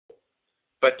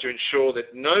but to ensure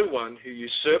that no one who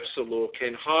usurps the law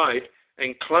can hide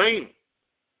and claim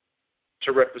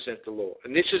to represent the law.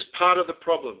 And this is part of the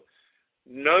problem.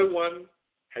 No one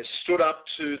has stood up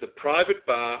to the private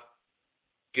bar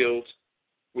guild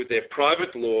with their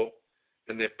private law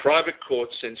and their private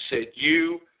courts and said,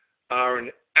 you are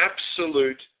an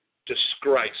absolute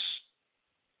disgrace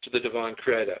to the divine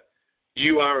creator.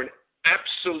 You are an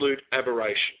absolute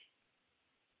aberration.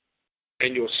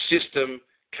 And your system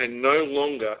can no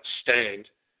longer stand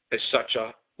as such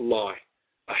a lie,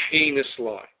 a heinous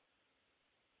lie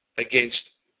against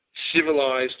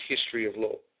civilized history of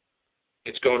law.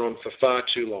 It's gone on for far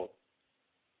too long.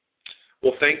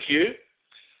 Well, thank you.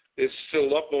 There's still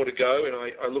a lot more to go, and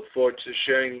I look forward to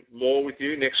sharing more with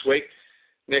you next week.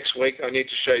 Next week, I need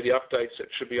to show you the updates that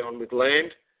should be on with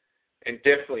land, and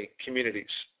definitely communities.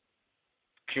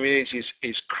 Communities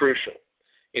is crucial.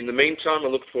 In the meantime, I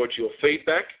look forward to your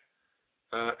feedback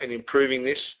and improving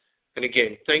this. And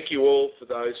again, thank you all for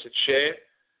those that share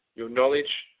your knowledge,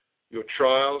 your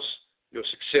trials, your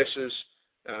successes,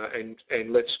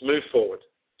 and let's move forward.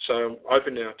 So I'm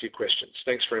open now to your questions.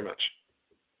 Thanks very much.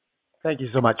 Thank you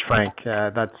so much, Frank.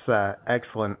 That's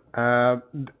excellent.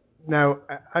 Now,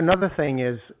 another thing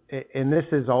is, and this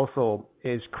is also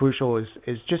is crucial,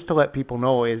 is just to let people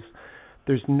know is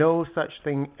there's no such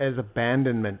thing as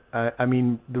abandonment. I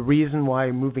mean, the reason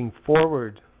why moving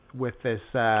forward with this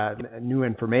new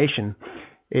information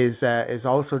is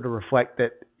also to reflect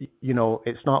that, you know,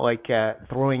 it's not like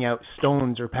throwing out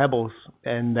stones or pebbles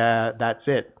and that's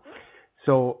it.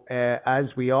 So as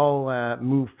we all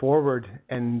move forward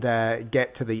and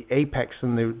get to the apex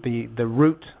and the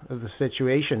root of the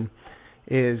situation,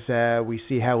 is we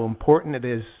see how important it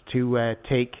is to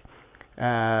take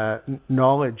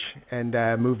knowledge and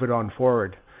move it on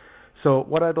forward. So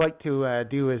what I'd like to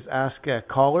do is ask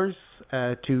callers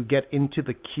to get into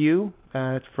the queue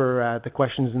for the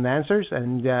questions and answers,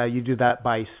 and you do that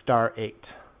by *8.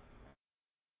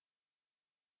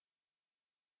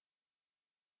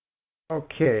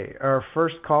 Okay, our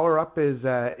first caller up is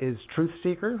Truth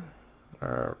Seeker.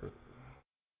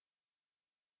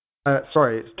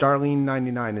 Sorry, it's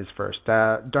Darlene99 is first.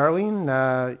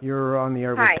 Darlene, you're on the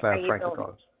air with Frank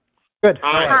Collins. Good.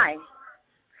 Hi.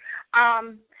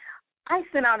 I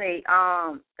sent out a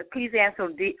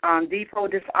ecclesiastical depot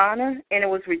dishonor, and it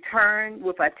was returned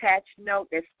with an attached note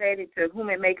that stated, to whom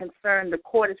it may concern, the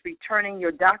court is returning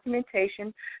your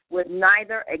documentation with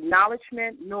neither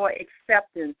acknowledgement nor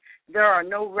acceptance. There are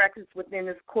no records within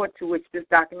this court to which this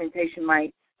documentation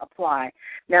might apply.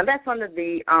 Now, that's under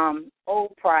the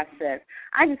old process.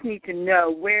 I just need to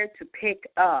know where to pick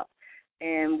up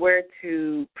and where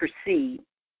to proceed.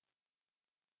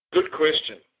 Good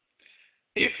question.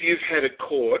 If you've had a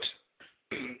court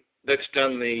that's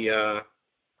done the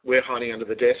we're hiding under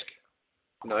the desk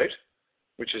note,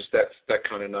 which is that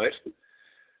kind of note,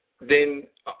 then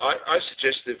I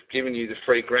suggest they've given you the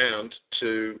free ground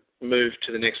to move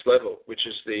to the next level, which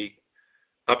is the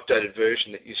updated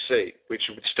version that you see, which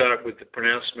would start with the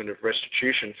pronouncement of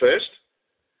restitution first,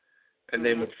 and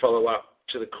then would follow up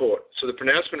to the court. So the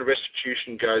pronouncement of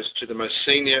restitution goes to the most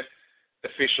senior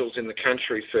officials in the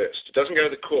country first. It doesn't go to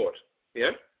the court.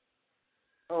 Yeah?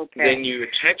 Okay. Then you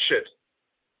attach it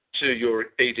to your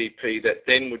EDP that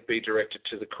then would be directed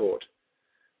to the court.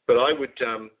 But I would,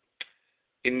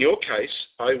 in your case,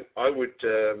 I would,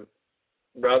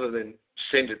 rather than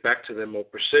send it back to them or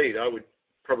proceed, I would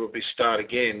probably start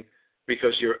again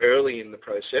because you're early in the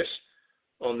process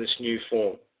on this new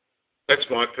form. That's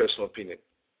my personal opinion.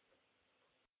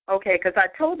 Okay, because I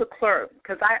told the clerk,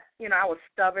 because I was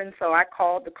stubborn, so I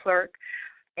called the clerk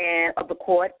of the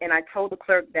court, and I told the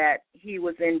clerk that he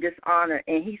was in dishonor,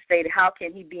 and he stated, how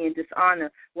can he be in dishonor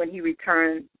when he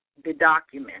returned the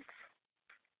documents?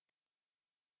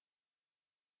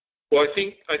 Well, I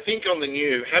think on the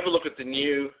new, have a look at the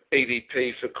new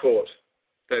EDP for court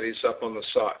that is up on the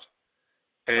site,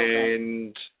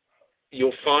 and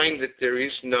you'll find that there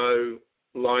is no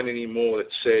line anymore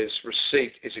that says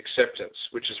receipt is acceptance,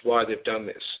 which is why they've done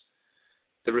this.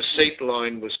 The receipt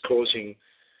line was causing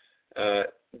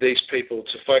these people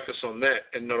to focus on that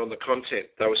and not on the content.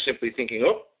 They were simply thinking,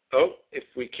 oh, if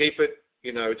we keep it,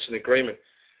 it's an agreement.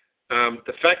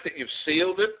 The fact that you've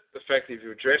sealed it, the fact that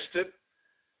you've addressed it,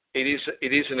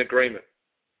 it is an agreement.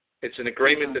 It's an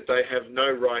agreement that they have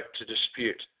no right to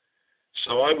dispute.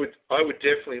 So I would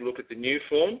definitely look at the new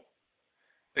form,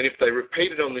 and if they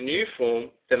repeat it on the new form,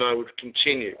 then I would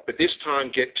continue. But this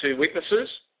time get 2 witnesses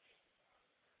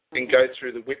and go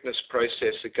through the witness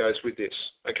process that goes with this,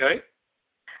 okay?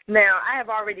 Now, I have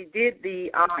already did the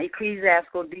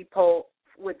ecclesiastical depot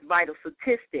with vital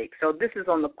statistics. So this is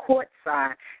on the court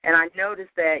side, and I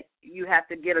noticed that you have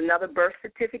to get another birth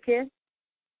certificate.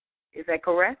 Is that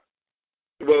correct?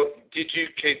 Well, did you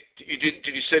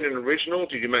send an original? Or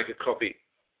did you make a copy?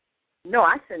 No,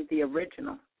 I sent the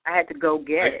original. I had to go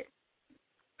get it.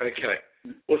 Okay.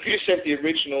 Well, if you sent the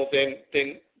original,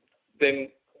 then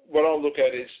what I'll look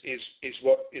at is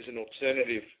what is an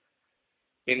alternative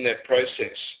in that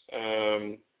process.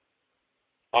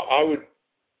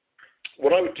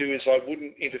 What I would do is I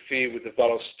wouldn't interfere with the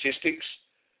vital statistics.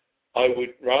 I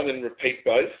would, rather than repeat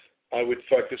both, I would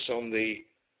focus on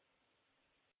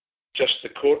just the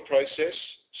court process.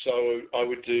 So I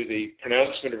would do the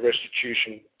pronouncement of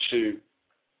restitution to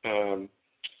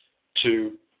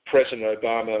President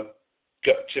Obama,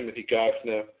 Timothy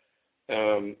Geithner,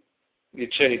 the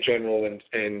Attorney General,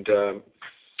 and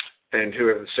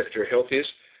whoever the Secretary of Health is,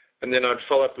 and then I'd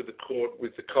follow up with the court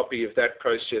with the copy of that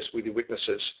process with the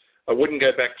witnesses. I wouldn't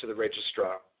go back to the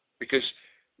registrar because,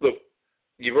 look,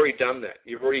 you've already done that.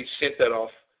 You've already sent that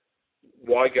off.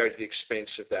 Why go to the expense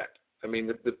of that? I mean,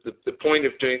 the point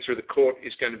of doing it through the court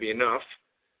is going to be enough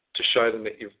to show them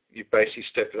that you've basically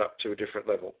stepped it up to a different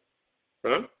level,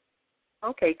 right?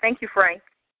 Okay, thank you, Frank.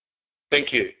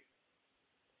 Thank you.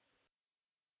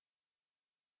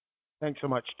 Thanks so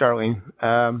much, Darlene.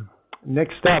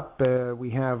 Next up, we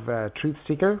have Truth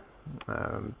Seeker.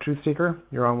 Truth Seeker,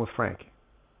 you're on with Frank.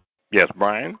 Yes,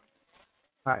 Brian.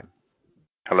 Hi.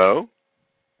 Hello?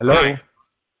 Hello? Hi.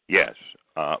 Yes.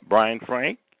 Brian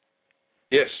Frank?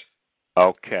 Yes.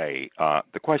 Okay.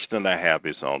 The question I have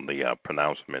is on the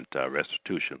pronouncement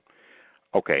restitution.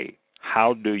 Okay.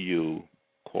 How do you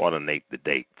coordinate the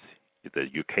dates? The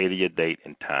UCADIA date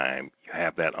and time, you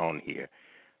have that on here,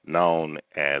 known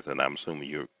as, and I'm assuming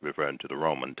you're referring to the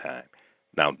Roman time.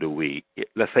 Now,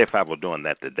 let's say if I were doing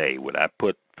that today, would I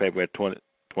put February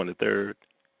 23rd?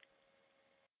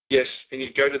 Yes, and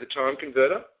you'd go to the time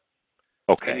converter.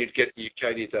 Okay. And you'd get the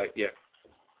UCADIA date, yeah.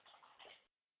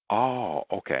 Oh,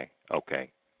 okay.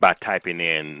 By typing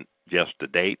in just the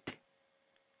date?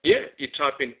 Yeah, you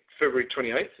type in February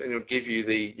 28th, and it'll give you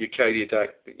the UCADIA date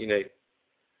that you need.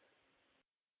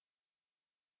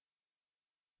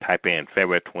 Type in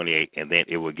February 28th, and then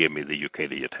it will give me the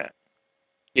UCADIA time.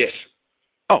 Yes.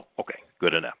 Oh, okay.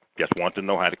 Good enough. Just want to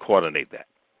know how to coordinate that.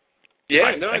 Yeah,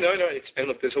 right. no. And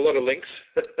look, there's a lot of links.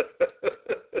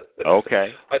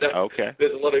 Okay. Okay.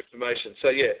 There's a lot of information. So,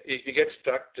 yeah, if you get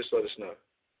stuck, just let us know.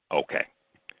 Okay.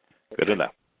 Good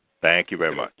enough. Thank you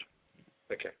very much.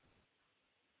 Okay.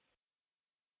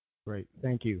 Great.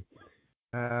 Thank you.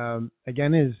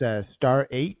 Again, is star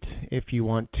 8 if you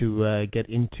want to get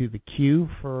into the queue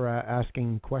for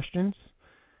asking questions.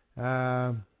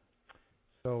 So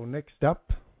next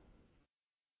up,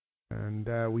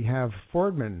 and we have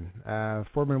Fordman.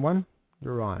 Fordman 1,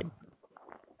 you're on.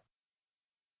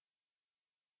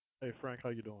 Hey, Frank, how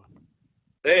you doing?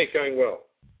 Hey, going well.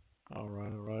 All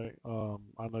right.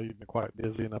 I know you've been quite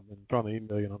busy, and I've been trying to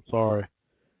email you, and I'm sorry.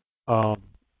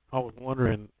 I was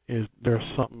wondering, is there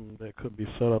something that could be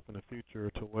set up in the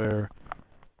future to where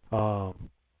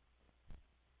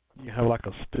you have like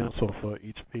a stencil for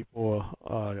each people,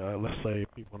 let's say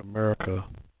people in America,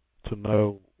 to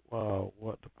know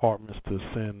what departments to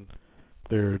send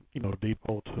their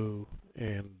depot to,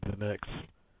 and the next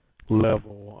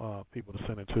level people to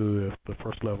send it to if the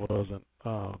first level doesn't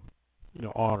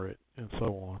honor it, and so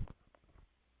on.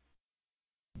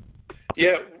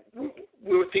 Yeah,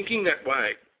 we were thinking that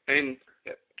way. And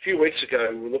a few weeks ago,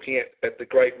 we were looking at the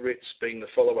Great Writs being the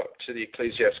follow-up to the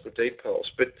ecclesiastical deed polls.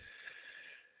 But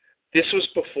this was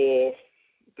before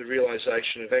the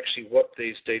realization of actually what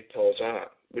these deed polls are,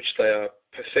 which they are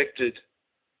perfected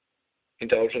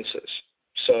indulgences.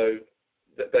 So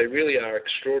that they really are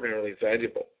extraordinarily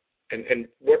valuable. And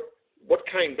what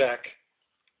came back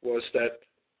was that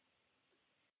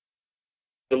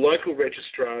the local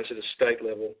registrars at a state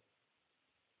level,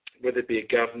 whether it be a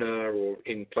governor or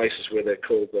in places where they're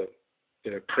called the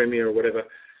premier or whatever,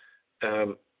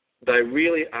 they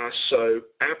really are so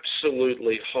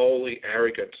absolutely wholly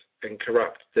arrogant and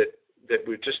corrupt that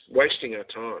we're just wasting our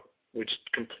time. We're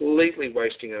just completely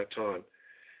wasting our time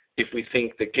if we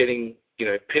think that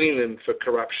pinning them for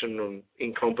corruption and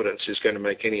incompetence is going to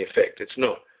make any effect. It's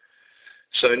not.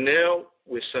 So now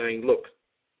we're saying, look,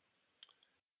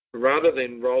 rather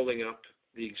than rolling up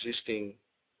the existing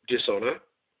dishonour,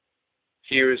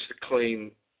 here is the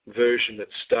clean version that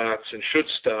starts and should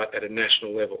start at a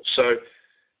national level. So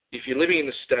if you're living in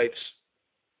the States,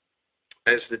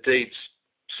 as the deeds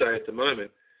say at the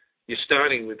moment, you're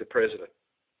starting with the president.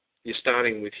 You're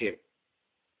starting with him.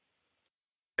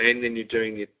 And then you're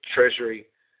doing the Treasury,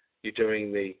 you're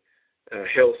doing the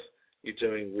health, you're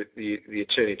doing with the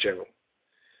Attorney General.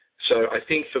 So I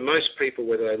think for most people,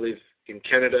 whether they live in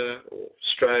Canada or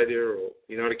Australia or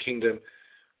United Kingdom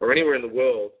or anywhere in the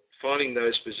world, finding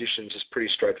those positions is pretty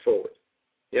straightforward.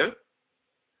 Yeah?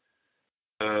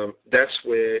 That's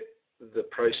where the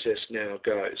process now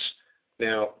goes.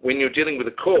 Now, when you're dealing with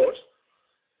a court,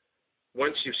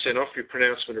 once you've sent off your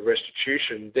pronouncement of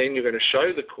restitution, then you're going to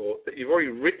show the court that you've already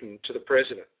written to the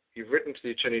President, you've written to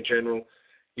the Attorney General,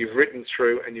 you've written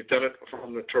through, and you've done it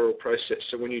from the notarial process.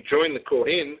 So when you join the court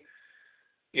in,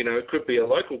 it could be a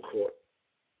local court,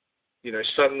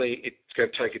 suddenly it's going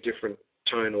to take a different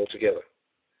tone altogether.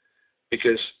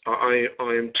 Because I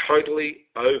am totally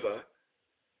over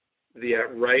the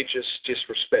outrageous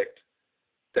disrespect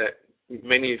that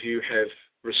many of you have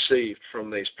received from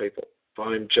these people.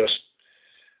 I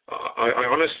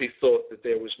honestly thought that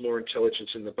there was more intelligence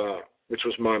in the bar, which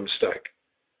was my mistake.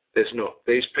 There's not.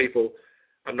 These people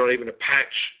are not even a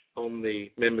patch on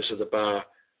the members of the bar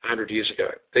 100 years ago.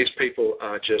 These people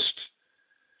are just,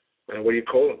 what do you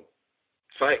call them?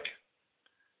 Fake.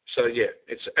 So, yeah,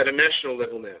 it's at a national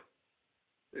level now.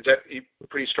 Is that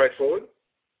pretty straightforward?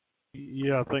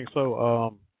 Yeah, I think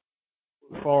so.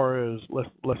 As far as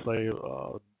let's say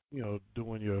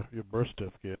doing your birth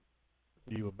certificate,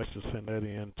 you would basically send that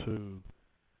in to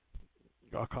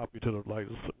a copy to the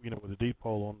with the deed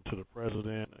poll on to the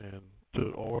President and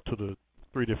to the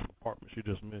 3 different departments you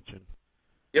just mentioned.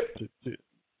 Yep.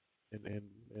 And then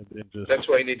just that's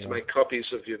why you need to make copies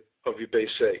of your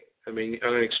BC. I mean, I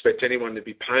don't expect anyone to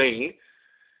be paying.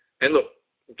 And look,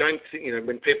 don't think,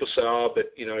 when people say,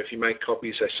 but if you make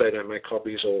copies, they say don't make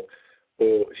copies, or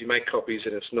if you make copies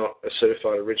and it's not a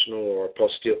certified original or a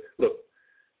apostille. Look,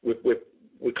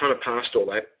 we're kind of past all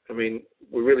that. I mean,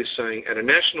 we're really saying at a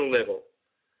national level,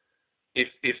 if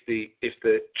the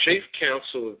Chief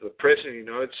Counsel of the President of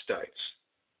the United States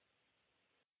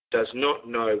does not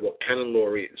know what canon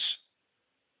law is,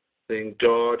 then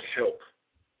God help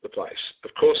the place.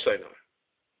 Of course they know.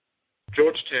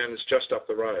 Georgetown is just up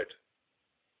the road.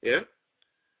 Yeah?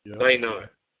 They know.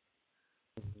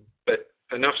 Mm-hmm. But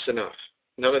enough's enough.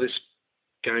 None of this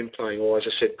game playing, or as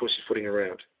I said, pussyfooting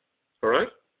around. All right?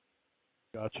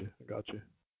 Got you.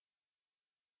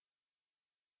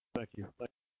 Thank you.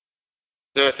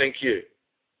 No, thank you.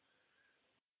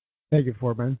 Thank you,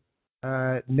 Foreman.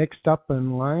 Next up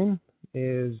in line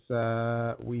is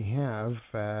we have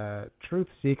Truth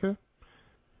Seeker.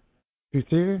 Truth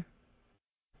Seeker?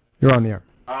 You're on the air.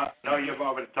 No, you've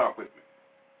already talked with me.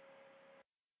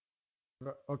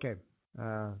 Okay.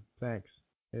 Thanks.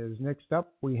 Next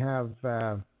up we have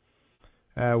Ron,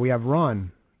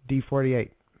 D48.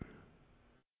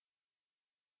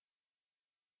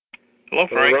 Hello,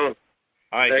 Frank. Ron.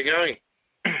 Hi. How you going?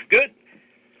 Good.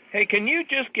 Hey, can you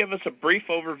just give us a brief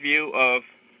overview of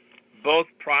both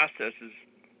processes?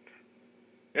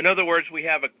 In other words, we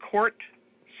have a court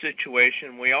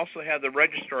situation. We also have the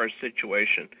registrar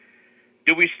situation.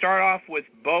 Do we start off with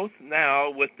both now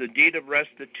with the deed of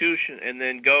restitution and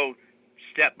then go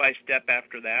step by step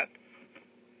after that?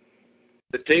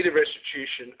 The deed of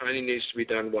restitution only needs to be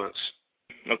done once.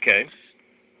 Okay.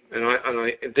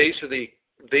 And these are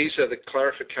the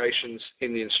clarifications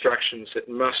in the instructions that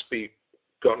must be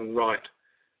gotten right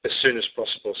as soon as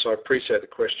possible. So I appreciate the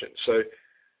question. So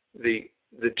the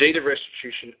deed of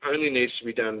restitution only needs to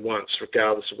be done once,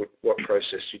 regardless of what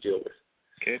process you deal with.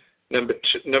 Okay. Number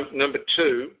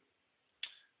two,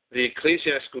 the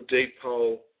ecclesiastical deed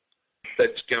poll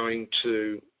that's going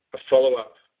to follow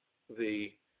up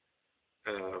the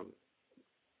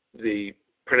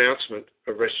pronouncement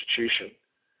of restitution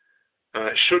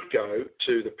should go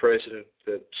to the President,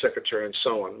 the Secretary, and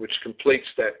so on, which completes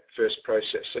that first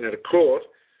process. And at a court,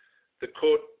 the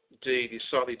court deed is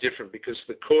slightly different because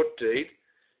the court deed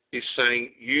is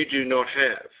saying you do not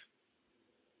have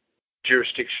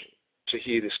jurisdiction to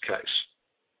hear this case.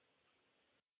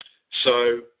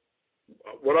 So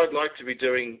what I'd like to be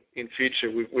doing in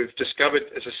future, we've discovered,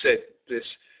 as I said,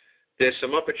 there's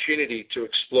some opportunity to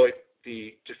exploit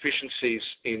the deficiencies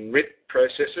in writ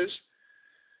processes,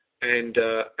 and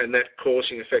that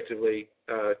causing effectively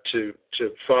to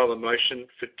file a motion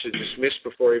to dismiss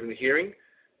before even the hearing.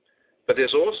 But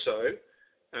there's also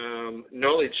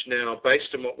knowledge now,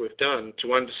 based on what we've done,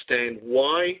 to understand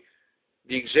why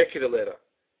the executor letter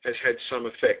has had some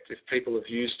effect if people have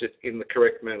used it in the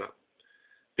correct manner.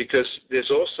 Because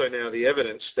there's also now the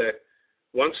evidence that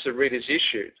once the writ is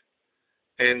issued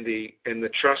and the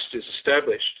trust is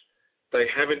established, they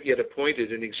haven't yet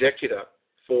appointed an executor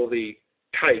for the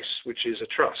case, which is a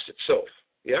trust itself.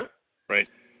 Yeah? Right.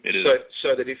 It is.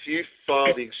 So that if you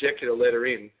file the executor letter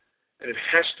in, and it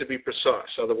has to be precise,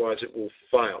 otherwise it will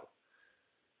fail.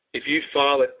 If you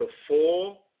file it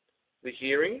before the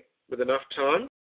hearing with enough time,